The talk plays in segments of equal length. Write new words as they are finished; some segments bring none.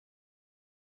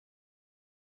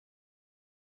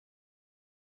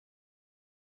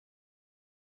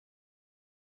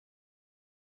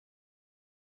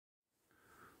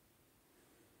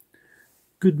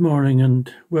Good morning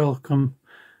and welcome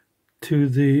to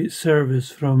the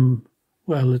service from,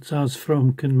 it's us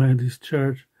from Kinmailis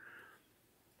Church.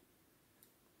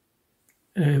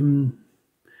 I'm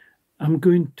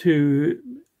going to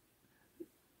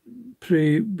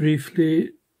pray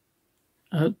briefly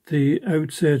at the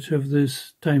outset of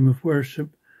this time of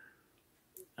worship,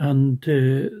 and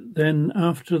then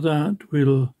after that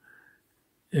we'll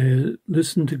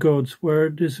listen to God's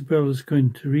Word. Isabel is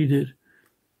going to read it.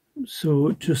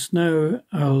 So just now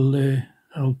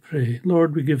I'll pray.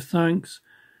 Lord, we give thanks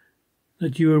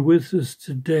that you are with us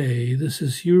today. This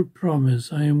is your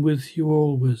promise. I am with you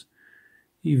always,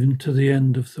 even to the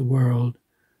end of the world.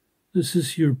 This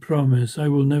is your promise. I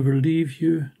will never leave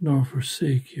you nor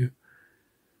forsake you.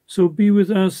 So be with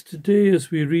us today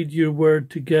as we read your word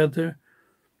together.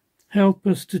 Help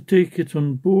us to take it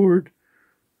on board,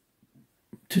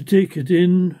 to take it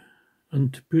in,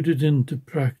 and to put it into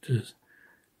practice.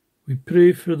 We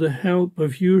pray for the help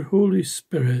of your Holy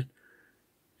Spirit.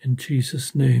 In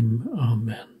Jesus' name,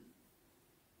 amen.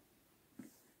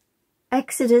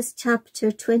 Exodus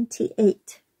chapter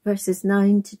 28, verses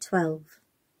 9 to 12.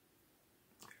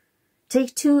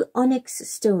 Take 2 onyx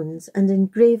stones and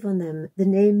engrave on them the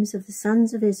names of the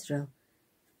sons of Israel,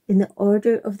 in the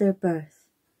order of their birth.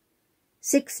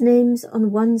 6 names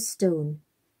on one stone,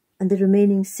 and the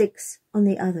remaining 6 on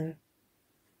the other.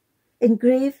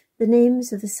 Engrave the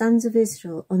names of the sons of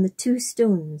Israel on the 2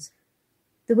 stones,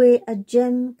 the way a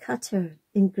gem cutter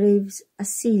engraves a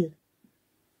seal.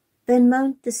 Then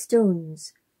mount the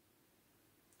stones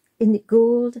in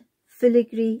gold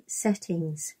filigree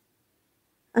settings,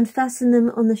 and fasten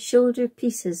them on the shoulder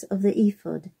pieces of the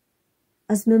ephod,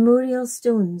 as memorial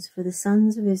stones for the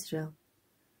sons of Israel.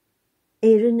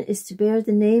 Aaron is to bear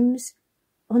the names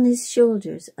on his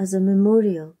shoulders as a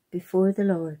memorial before the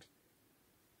Lord.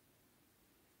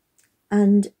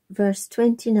 And verse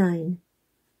 29,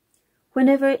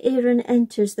 whenever Aaron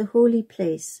enters the holy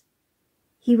place,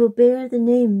 he will bear the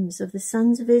names of the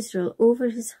sons of Israel over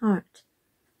his heart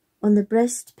on the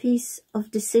breastpiece of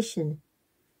decision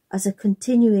as a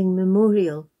continuing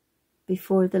memorial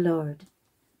before the Lord.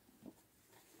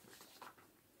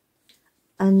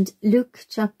 And Luke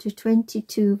chapter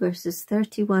 22, verses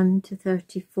 31 to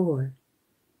 34.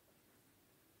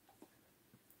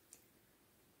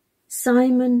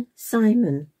 Simon,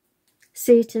 Simon,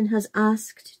 Satan has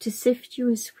asked to sift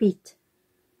you as wheat.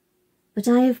 But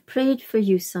I have prayed for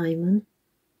you, Simon,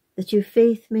 that your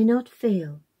faith may not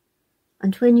fail,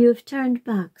 and when you have turned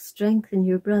back, strengthen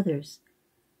your brothers.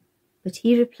 But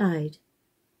he replied,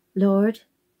 Lord,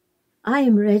 I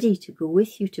am ready to go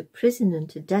with you to prison and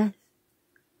to death.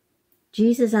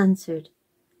 Jesus answered,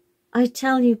 I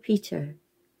tell you, Peter,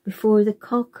 before the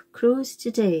cock crows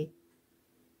today,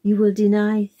 you will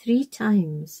deny 3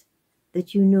 times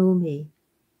that you know me.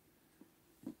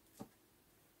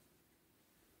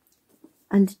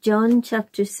 And John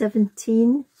chapter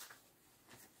 17,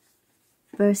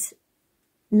 verse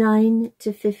 9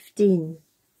 to 15.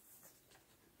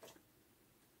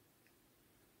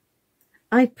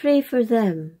 I pray for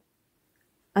them.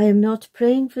 I am not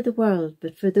praying for the world,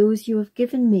 but for those you have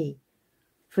given me,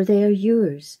 for they are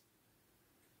yours.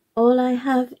 All I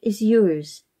have is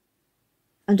yours,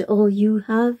 and all you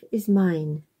have is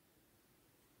mine,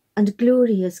 and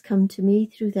glory has come to me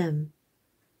through them.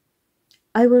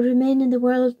 I will remain in the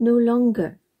world no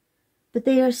longer, but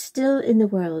they are still in the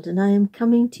world, and I am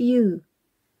coming to you.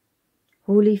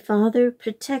 Holy Father,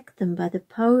 protect them by the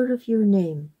power of your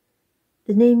name,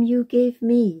 the name you gave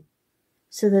me,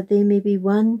 so that they may be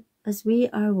one as we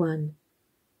are one.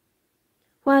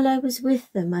 While I was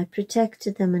with them, I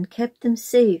protected them and kept them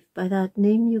safe by that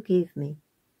name you gave me.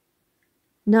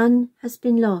 None has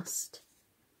been lost,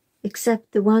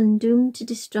 except the one doomed to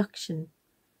destruction,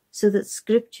 so that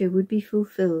Scripture would be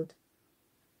fulfilled.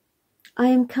 I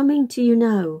am coming to you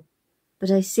now, but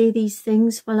I say these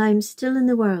things while I am still in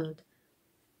the world,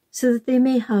 so that they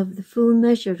may have the full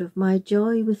measure of my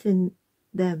joy within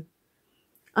them.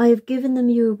 I have given them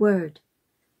your word,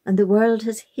 and the world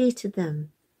has hated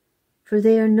them, for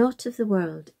they are not of the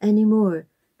world any more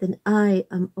than I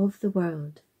am of the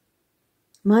world.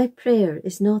 My prayer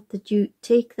is not that you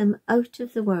take them out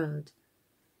of the world,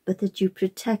 but that you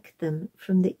protect them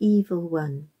from the evil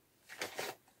one.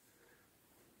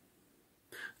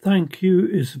 Thank you,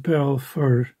 Isabel,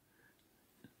 for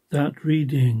that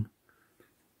reading.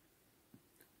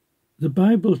 The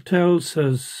Bible tells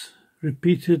us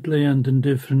repeatedly and in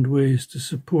different ways to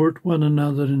support one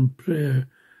another in prayer.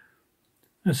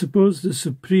 I suppose the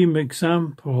supreme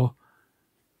example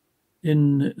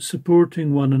in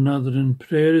supporting one another in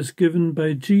prayer is given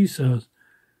by Jesus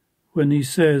when he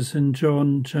says in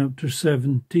John chapter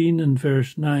 17 and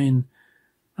verse 9,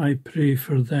 I pray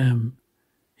for them.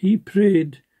 He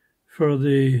prayed for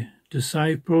the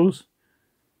disciples,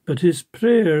 but his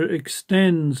prayer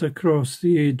extends across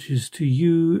the ages to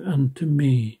you and to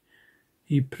me.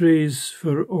 He prays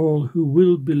for all who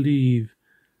will believe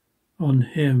on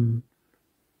him.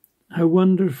 How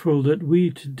wonderful that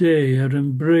we today are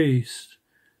embraced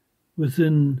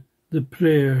within the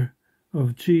prayer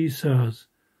of Jesus.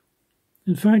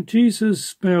 In fact, Jesus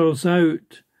spells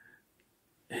out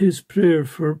his prayer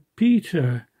for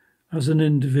Peter as an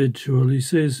individual. He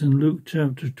says in Luke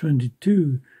chapter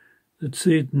 22 that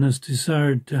Satan has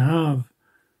desired to have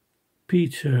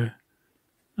Peter,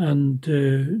 and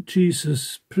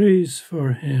Jesus prays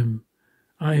for him.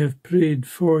 I have prayed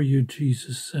for you,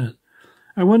 Jesus said.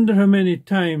 I wonder how many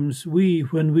times we,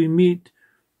 when we meet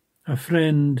a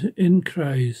friend in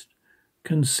Christ,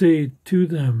 can say to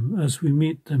them as we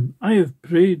meet them, I have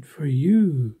prayed for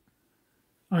you.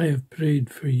 I have prayed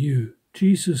for you.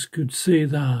 Jesus could say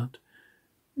that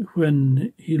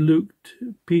when he looked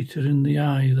Peter in the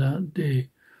eye that day.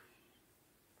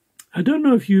 I don't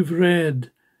know if you've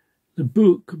read the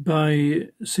book by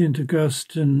St.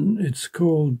 Augustine. It's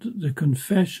called The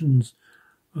Confessions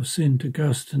of St.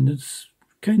 Augustine. It's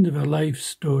kind of a life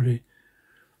story.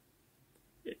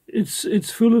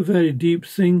 It's full of very deep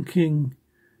thinking,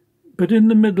 but in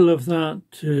the middle of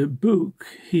that book,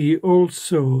 he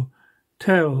also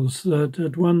tells that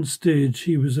at one stage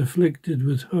he was afflicted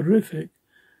with horrific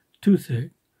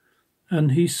toothache,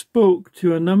 and he spoke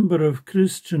to a number of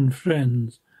Christian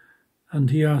friends, and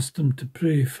he asked them to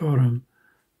pray for him,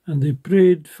 and they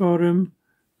prayed for him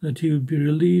that he would be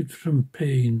relieved from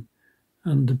pain,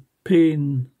 and the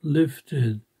pain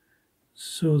lifted,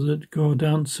 so that God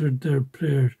answered their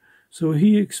prayers. So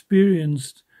he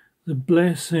experienced the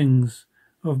blessings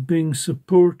of being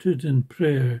supported in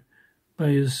prayer by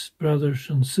his brothers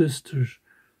and sisters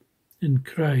in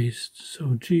Christ.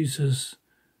 So Jesus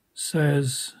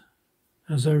says,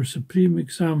 as our supreme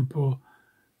example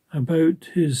about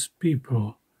his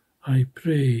people, I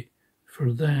pray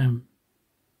for them.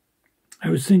 I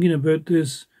was thinking about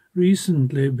this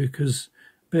recently because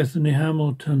Bethany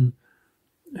Hamilton,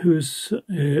 who's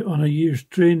on a year's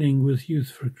training with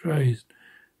Youth for Christ,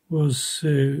 was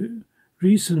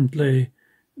recently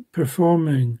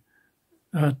performing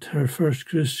at her first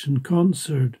Christian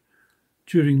concert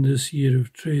during this year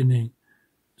of training.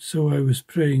 So I was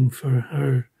praying for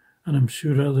her, and I'm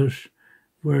sure others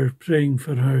were praying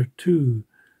for her too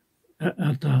at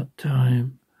that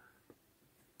time.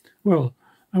 Well,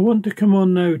 I want to come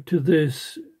on now to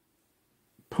this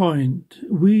point.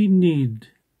 We need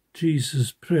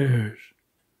Jesus' prayers.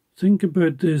 Think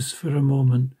about this for a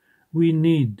moment. We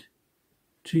need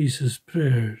Jesus'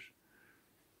 prayers.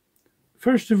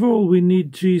 First of all, we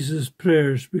need Jesus'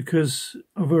 prayers because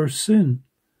of our sin.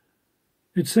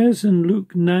 It says in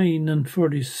Luke 9 and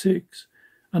 46,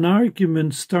 an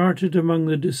argument started among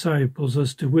the disciples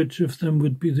as to which of them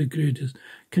would be the greatest.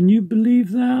 Can you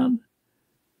believe that?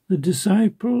 The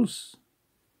disciples,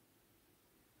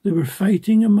 they were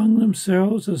fighting among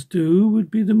themselves as to who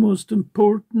would be the most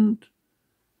important,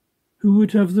 who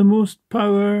would have the most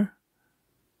power,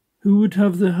 who would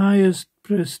have the highest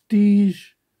prestige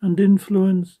and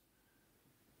influence.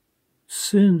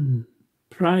 Sin,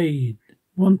 pride,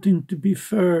 wanting to be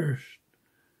first.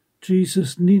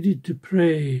 Jesus needed to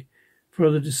pray for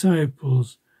the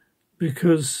disciples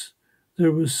because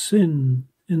there was sin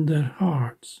in their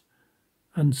hearts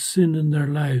and sin in their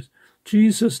lives.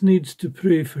 Jesus needs to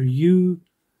pray for you.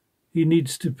 He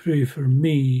needs to pray for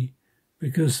me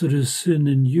because there is sin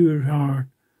in your heart,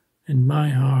 in my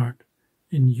heart,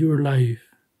 in your life,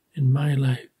 in my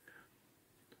life.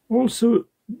 Also,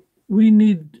 we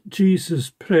need Jesus'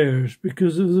 prayers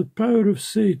because of the power of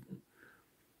Satan.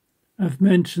 I've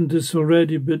mentioned this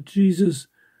already, but Jesus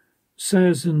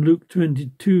says in Luke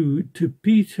 22 to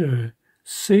Peter,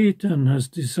 Satan has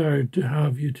desired to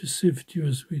have you to sift you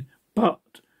as wheat,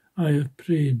 but I have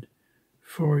prayed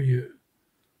for you.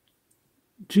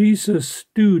 Jesus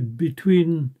stood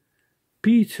between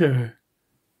Peter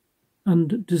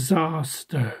and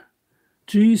disaster.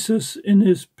 Jesus in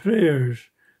his prayers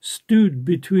stood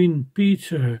between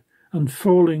Peter and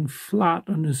falling flat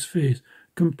on his face,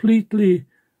 completely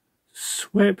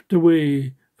swept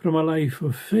away from a life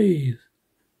of faith.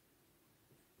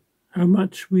 How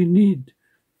much we need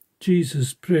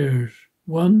Jesus' prayers.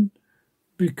 One,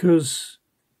 because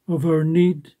of our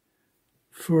need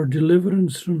for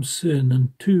deliverance from sin,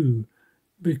 and two,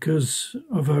 because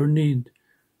of our need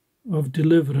of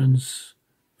deliverance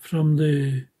from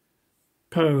the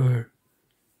power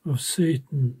of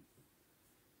Satan.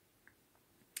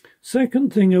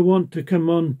 Second thing I want to come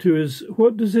on to is,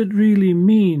 what does it really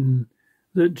mean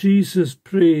that Jesus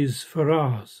prays for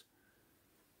us?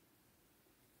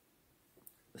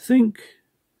 Think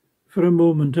for a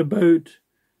moment about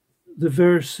the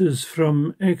verses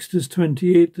from Exodus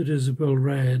 28 that Isabel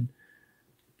read.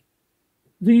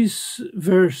 These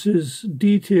verses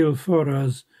detail for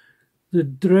us the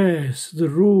dress, the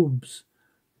robes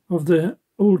of the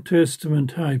Old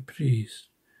Testament high priest.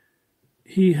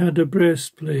 He had a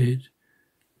breastplate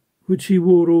which he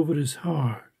wore over his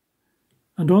heart,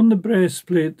 and on the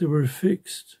breastplate there were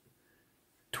fixed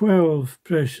 12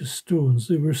 precious stones.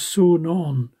 They were sewn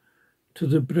on to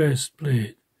the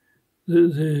breastplate.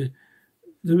 The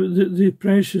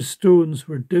precious stones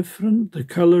were different, the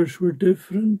colours were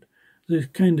different, the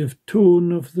kind of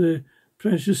tone of the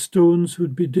precious stones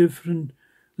would be different,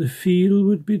 the feel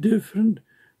would be different,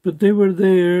 but they were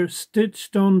there,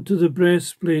 stitched onto the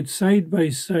breastplate, side by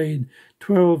side,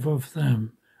 12 of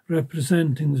them,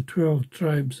 representing the 12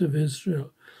 tribes of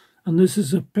Israel. And this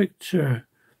is a picture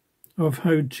of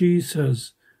how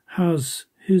Jesus has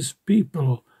his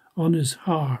people on his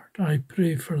heart. I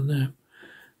pray for them.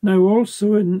 Now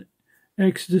also in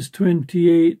Exodus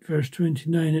 28, verse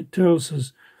 29, it tells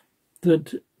us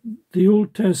that the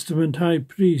Old Testament high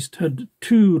priest had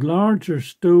 2 larger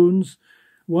stones,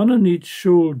 one on each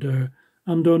shoulder,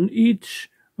 and on each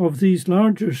of these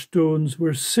larger stones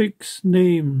were 6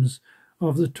 names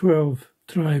of the 12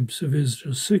 tribes of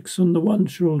Israel, 6 on the one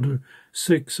shoulder,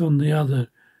 6 on the other.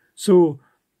 So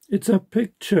it's a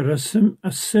picture, a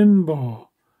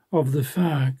symbol of the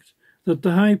fact that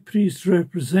the high priest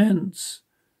represents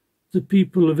the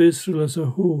people of Israel as a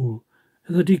whole,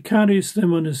 that he carries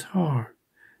them on his heart,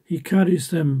 he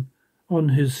carries them on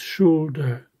his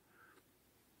shoulder.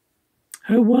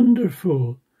 How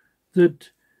wonderful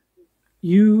that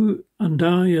you and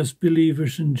I, as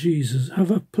believers in Jesus,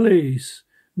 have a place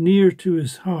near to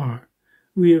his heart.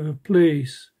 We have a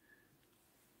place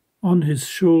on his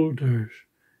shoulders.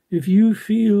 If you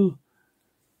feel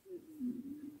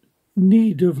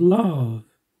need of love,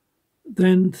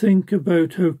 then think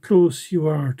about how close you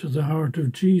are to the heart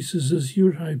of Jesus as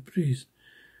your high priest.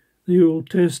 The Old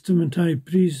Testament high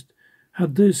priest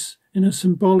had this in a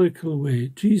symbolical way.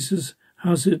 Jesus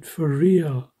has it for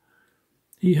real.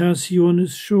 He has you on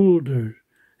his shoulder.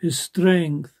 His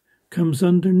strength comes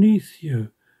underneath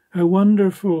you. How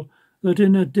wonderful that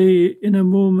in a day, in a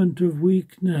moment of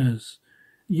weakness,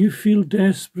 you feel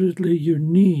desperately your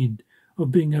need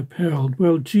of being upheld.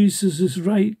 Well, Jesus is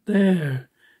right there.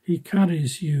 He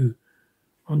carries you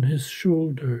on his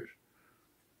shoulders.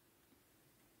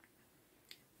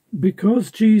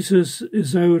 Because Jesus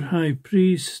is our high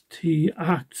priest, he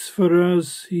acts for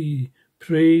us, he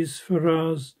prays for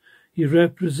us, he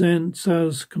represents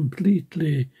us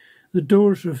completely. The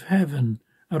doors of heaven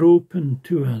are open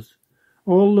to us.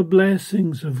 All the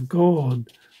blessings of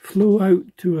God flow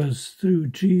out to us through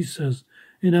Jesus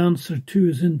in answer to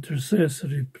his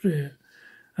intercessory prayer.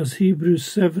 As Hebrews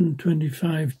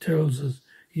 7:25 tells us,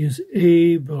 he is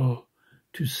able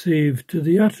to save to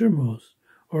the uttermost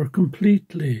or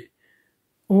completely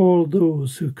all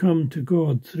those who come to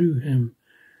God through him,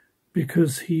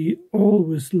 because he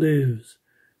always lives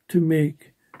to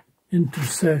make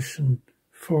intercession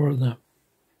for them.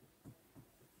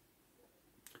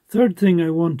 Third thing I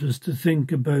want us to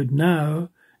think about now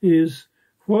is,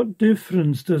 what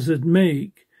difference does it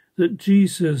make that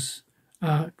Jesus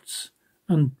acts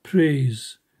and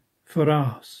prays for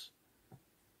us?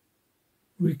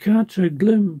 We catch a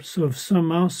glimpse of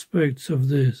some aspects of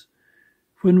this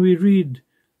when we read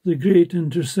the great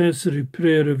intercessory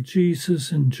prayer of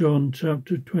Jesus in John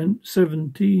chapter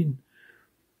 17.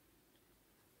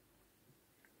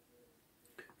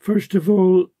 First of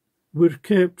all, we're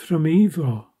kept from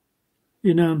evil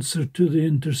in answer to the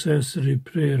intercessory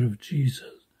prayer of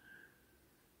Jesus.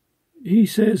 He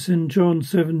says in John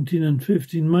 17 and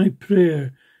 15, my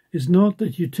prayer is not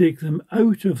that you take them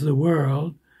out of the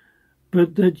world,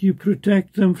 but that you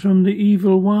protect them from the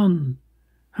evil one.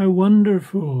 How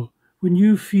wonderful when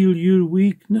you feel your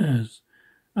weakness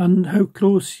and how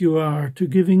close you are to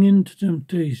giving in to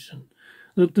temptation,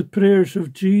 that the prayers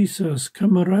of Jesus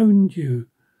come around you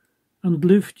and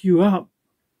lift you up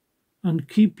and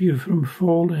keep you from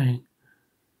falling.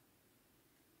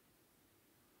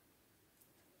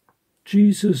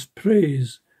 Jesus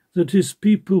prays that his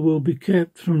people will be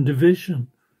kept from division.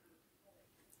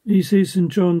 He says in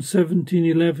John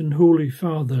 17:11, Holy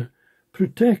Father,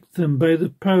 protect them by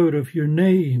the power of your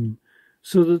name,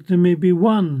 so that they may be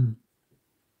one,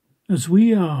 as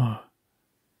we are.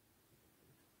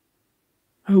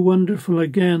 How wonderful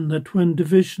again that when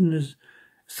division is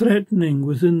threatening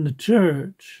within the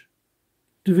church,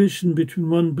 division between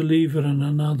one believer and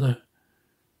another.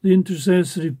 The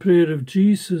intercessory prayer of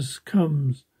Jesus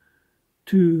comes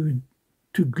to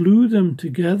glue them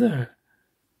together.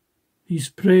 He's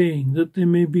praying that they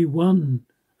may be one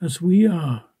as we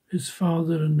are, his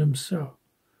Father and himself.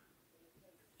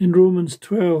 In Romans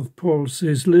 12, Paul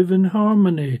says, live in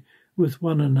harmony with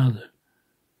one another.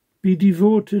 Be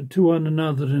devoted to one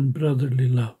another in brotherly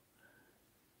love.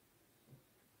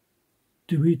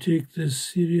 Do we take this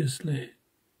seriously?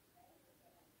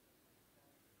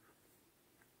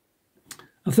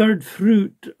 A third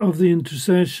fruit of the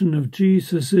intercession of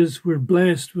Jesus is we're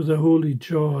blessed with a holy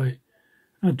joy,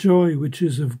 a joy which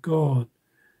is of God.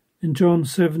 In John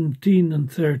 17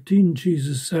 and 13,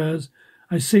 Jesus says,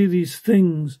 I say these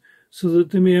things so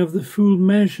that they may have the full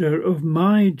measure of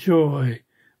my joy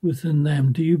within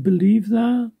them. Do you believe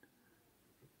that?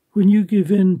 When you give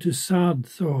in to sad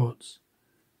thoughts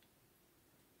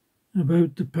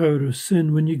about the power of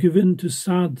sin, when you give in to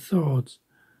sad thoughts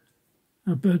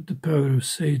about the power of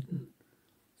Satan,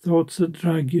 thoughts that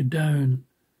drag you down,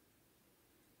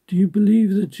 do you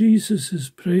believe that Jesus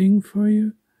is praying for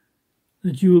you?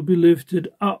 That you will be lifted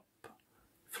up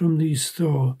from these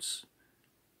thoughts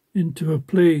into a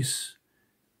place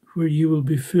where you will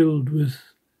be filled with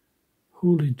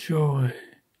holy joy.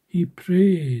 He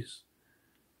prays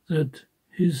that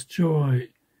his joy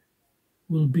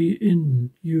will be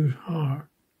in your heart.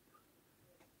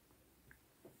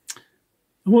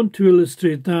 I want to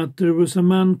illustrate that. There was a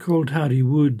man called Harry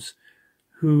Woods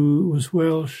who was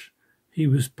Welsh. He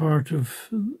was part of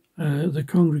the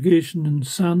congregation in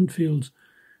Sandfields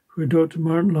where Dr.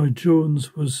 Martin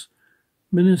Lloyd-Jones was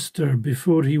minister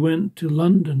before he went to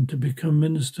London to become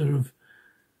minister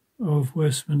of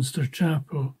Westminster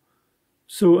Chapel.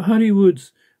 So Harry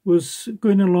Woods was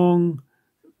going along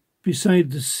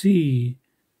beside the sea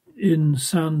in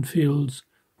Sandfields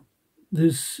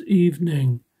this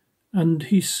evening, and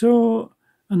he saw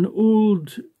an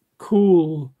old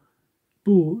coal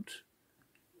boat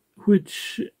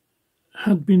which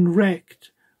had been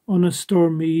wrecked on a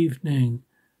stormy evening.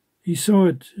 He saw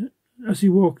it as he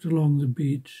walked along the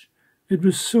beach. It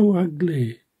was so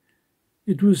ugly.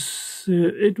 It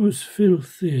was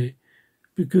filthy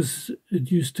because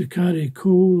it used to carry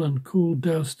coal and coal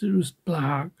dust. It was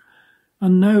black.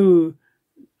 And now,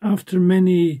 after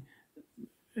many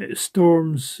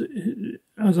storms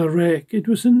as a wreck, it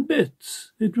was in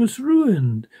bits. It was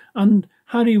ruined. And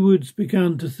Harry Woods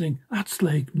began to think, that's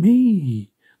like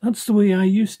me. That's the way I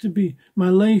used to be. My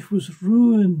life was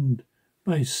ruined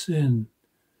by sin.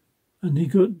 And he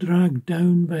got dragged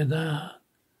down by that.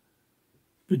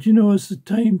 But you know, as the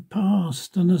time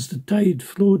passed and as the tide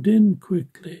flowed in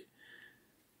quickly,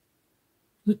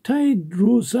 the tide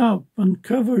rose up and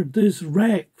covered this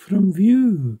wreck from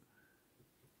view.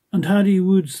 And Harry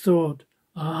Woods thought,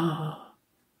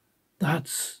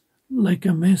 that's like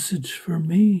a message for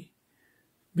me,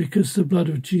 because the blood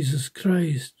of Jesus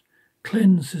Christ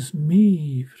cleanses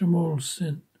me from all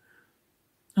sin.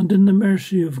 And in the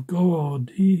mercy of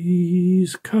God,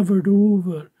 he's covered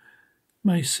over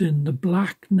my sin, the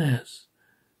blackness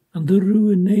and the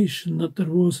ruination that there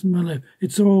was in my life.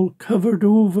 It's all covered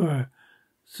over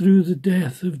through the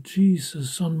death of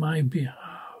Jesus on my behalf.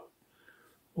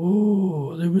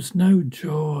 Oh, there was now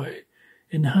joy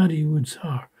in Harry Wood's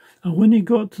heart. And when he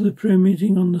got to the prayer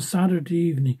meeting on the Saturday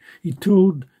evening, he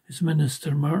told his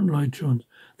minister, Martin Lloyd-Jones,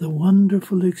 the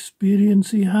wonderful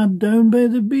experience he had down by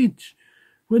the beach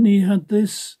when he had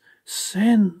this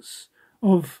sense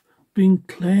of being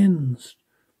cleansed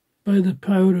by the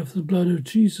power of the blood of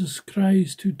Jesus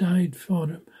Christ who died for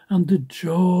him, and the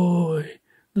joy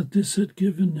that this had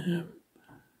given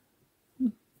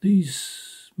him.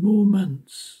 These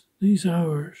moments, these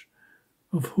hours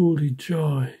of holy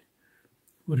joy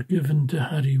were given to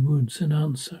Harry Woods in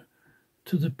answer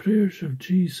to the prayers of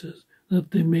Jesus,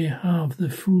 that they may have the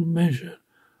full measure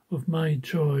of my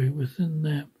joy within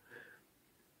them.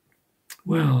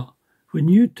 Well, when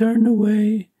you turn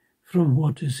away from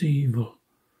what is evil,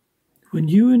 when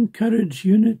you encourage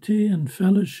unity and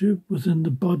fellowship within the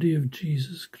body of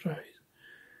Jesus Christ,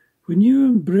 when you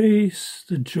embrace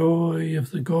the joy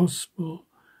of the gospel,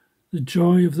 the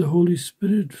joy of the Holy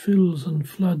Spirit fills and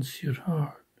floods your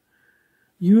heart,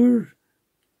 you're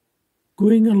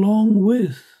going along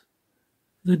with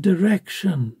the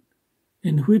direction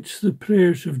in which the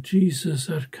prayers of Jesus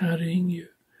are carrying you.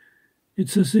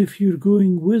 It's as if you're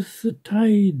going with the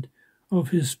tide of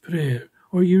his prayer,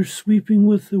 or you're sweeping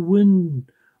with the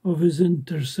wind of his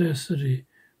intercessory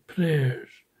prayers.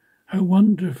 How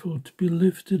wonderful to be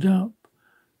lifted up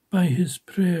by his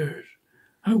prayers.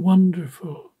 How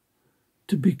wonderful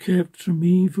to be kept from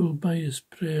evil by his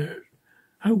prayers.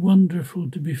 How wonderful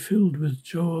to be filled with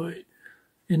joy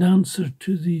in answer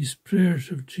to these prayers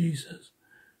of Jesus.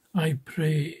 I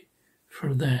pray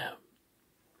for them.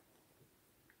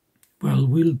 Well,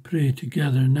 we'll pray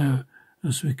together now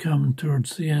as we come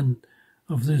towards the end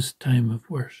of this time of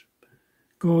worship.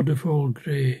 God of all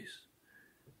grace,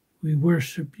 we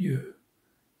worship you.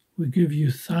 We give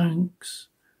you thanks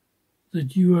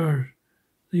that you are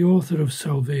the author of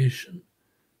salvation,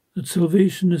 that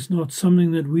salvation is not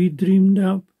something that we dreamed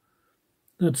up,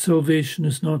 that salvation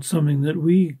is not something that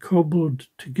we cobbled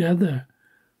together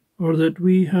or that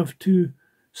we have to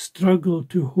struggle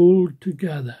to hold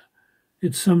together.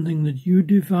 It's something that you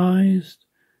devised.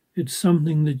 It's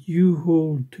something that you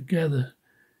hold together.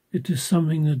 It is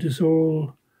something that is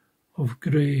all of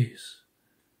grace.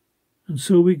 And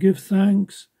so we give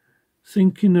thanks,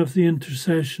 thinking of the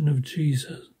intercession of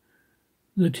Jesus,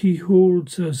 that he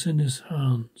holds us in his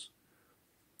hands,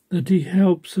 that he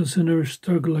helps us in our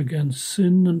struggle against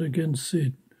sin and against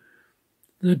Satan,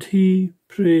 that he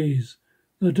prays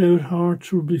that our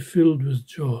hearts will be filled with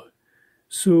joy.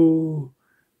 So,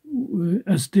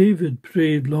 as David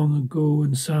prayed long ago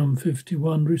in Psalm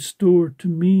 51, restore to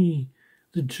me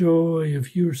the joy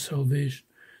of your salvation.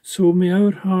 So may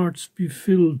our hearts be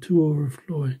filled to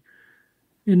overflowing,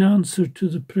 in answer to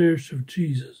the prayers of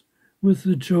Jesus, with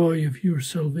the joy of your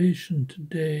salvation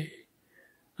today.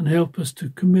 And help us to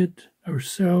commit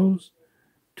ourselves,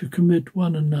 to commit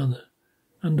one another,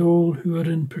 and all who are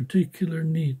in particular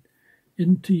need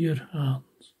into your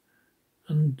hands.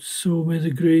 And so may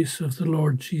the grace of the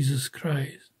Lord Jesus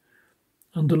Christ,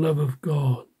 and the love of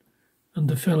God, and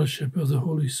the fellowship of the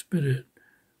Holy Spirit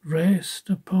rest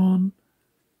upon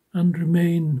and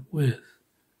remain with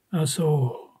us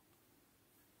all.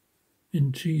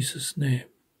 In Jesus' name,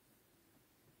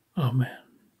 amen.